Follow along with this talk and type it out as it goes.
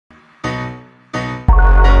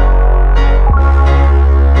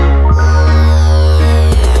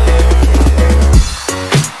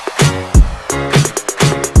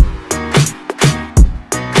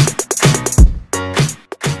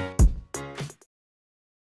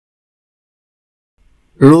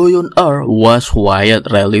Hunyuan was quite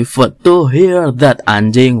relieved to hear that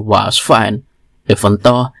Anjing was fine, even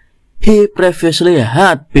though he previously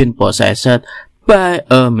had been possessed by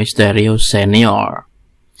a mysterious senior.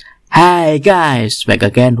 Hi guys, back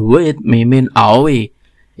again with Mimin Aoi.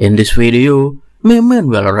 In this video, Mimin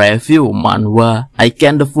will review Manhua I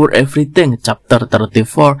Can Devour Everything chapter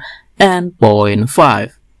 34 and point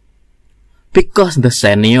 5. Because the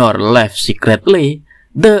senior left secretly,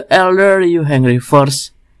 the elder Yuheng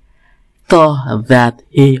refers thought that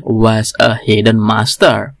he was a hidden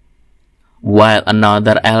master, while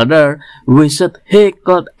another elder wished he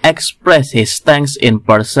could express his thanks in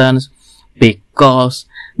person because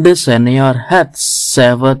the senior had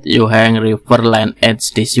saved Yuheng River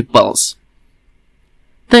lineage disciples.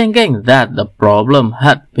 Thinking that the problem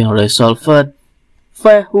had been resolved,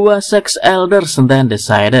 Manhua 6 elders then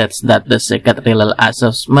decided that the secret religious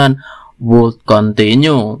assessment would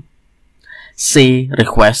continue. She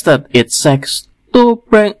requested its sects to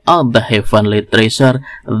bring out the heavenly treasure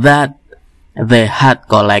that they had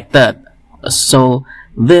collected, so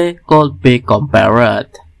they could be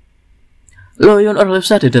compared. Hunyuan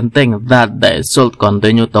earlier didn't think that they should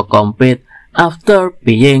continue to compete after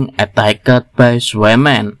being attacked by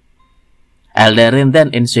Swaman. Eldarin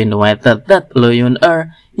then insinuated that Hunyuan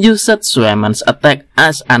used Swaman's attack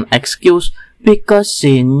as an excuse because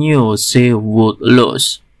she knew she would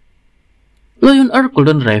lose. Hunyuan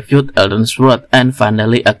couldn't refute Eldarin's word and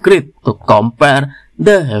finally agreed to compare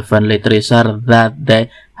the heavenly treasure that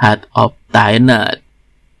they had obtained.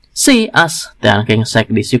 She asked the Anjing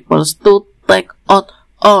sect disciples to take out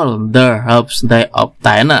all the herbs they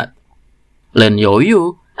obtained. Lin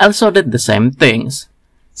Yoyu also did the same things.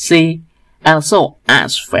 She also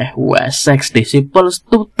asked Manhua 6 disciples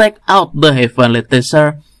to take out the heavenly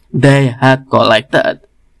treasure they had collected.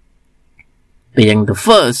 Being the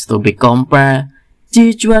first to be compared,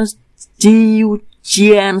 Jiujian's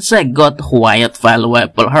sect got quite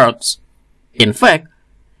valuable herbs. In fact,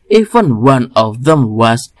 even one of them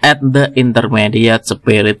was at the intermediate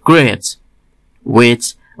spirit grades,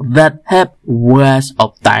 which that herb was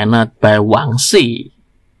obtained by Wang Xi.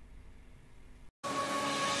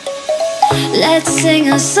 Let's sing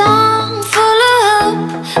a song full of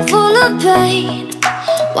hope, full of pain.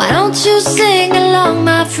 Why don't you sing along,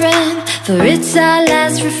 my friend, for it's our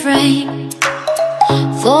last refrain.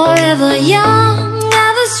 Forever young,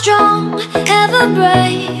 ever strong, ever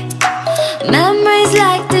brave. Memories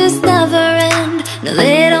like this never end, no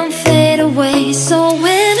they don't fade away. So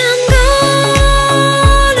when I'm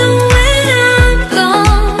gone, oh when I'm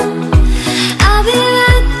gone, I'll be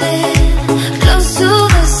right there, close to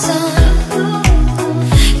the sun.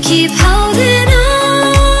 Keep holding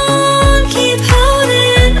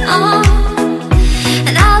on,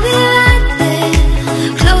 and I'll be right there,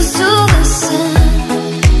 close to the sun,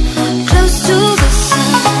 close to the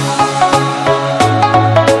sun.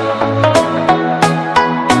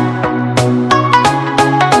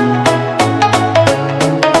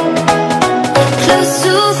 Close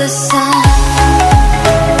to the sun.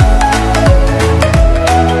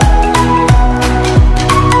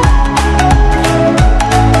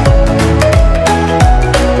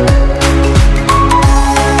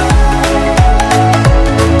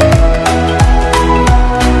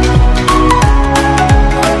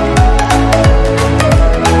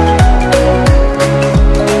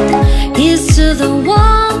 Here's to the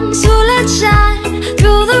ones who let shine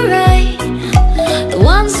through the rain, the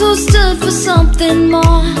ones who stood for something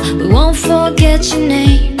more. We won't forget your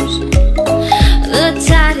names. The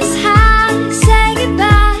tide is high, say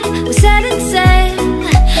goodbye, we're setting sail,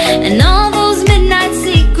 and all those midnight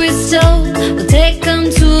secrets told, we'll take them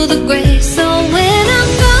to the grave. So when I'm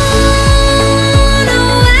gone,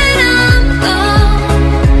 oh when I'm gone,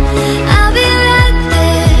 I'll be right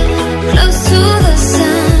there, close to the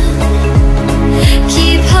sun.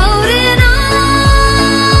 Keep holding on,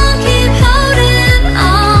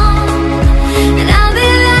 and I'll be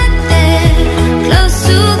right there, close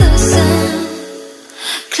to the sun,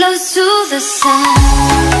 close to the sun. Close to the sun.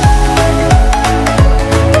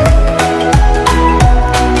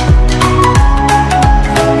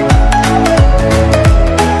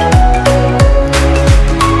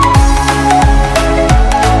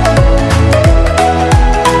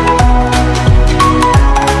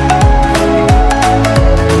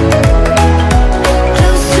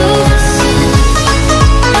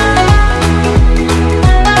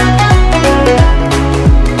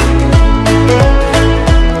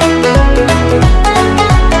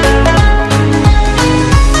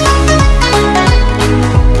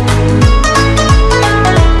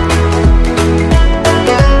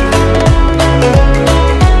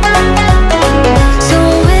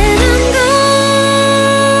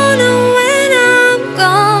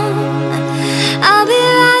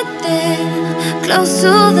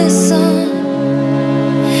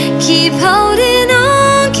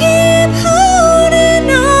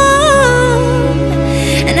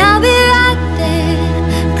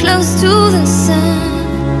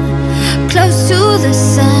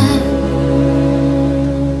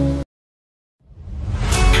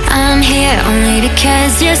 only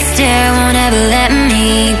because your stare won't ever let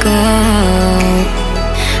me go.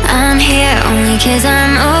 I'm here only cause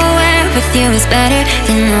I'm aware with you is better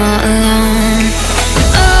than all alone.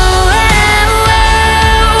 Oh, oh,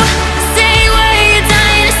 oh, say what you're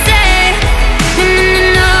dying to say. No, no, no,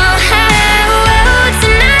 no. Oh, oh,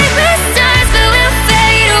 tonight we're stars but we'll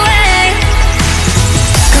fade away.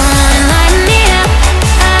 Go on and light me up.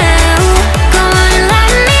 Oh, go on and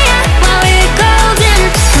light me up while we're golden.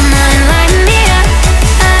 Come on and light me up.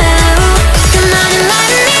 Oh, come on and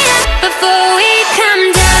light me up before we come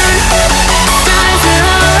down. Stars will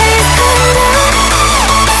always come down.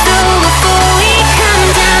 So before we come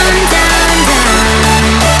down, down, down.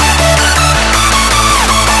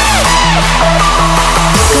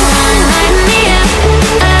 Go on and light me up.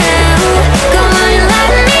 Oh, go on and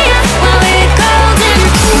light me up while we're golden.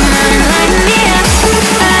 Come on and light me up. Oh,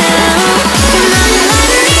 come on and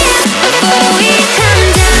light me up before we come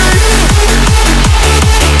down.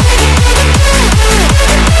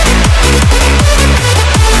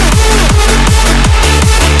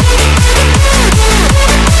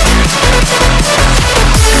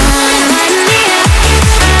 Go on and light me up.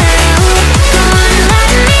 Oh, go on and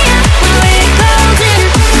light me up while we're golden.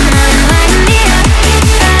 Come on and light me up.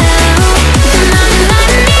 Oh, come on and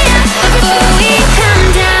light me up before we come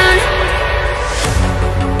down.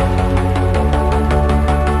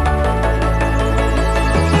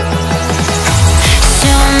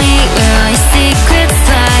 Show me where all your secrets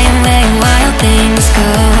lie and where your wild things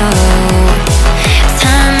go.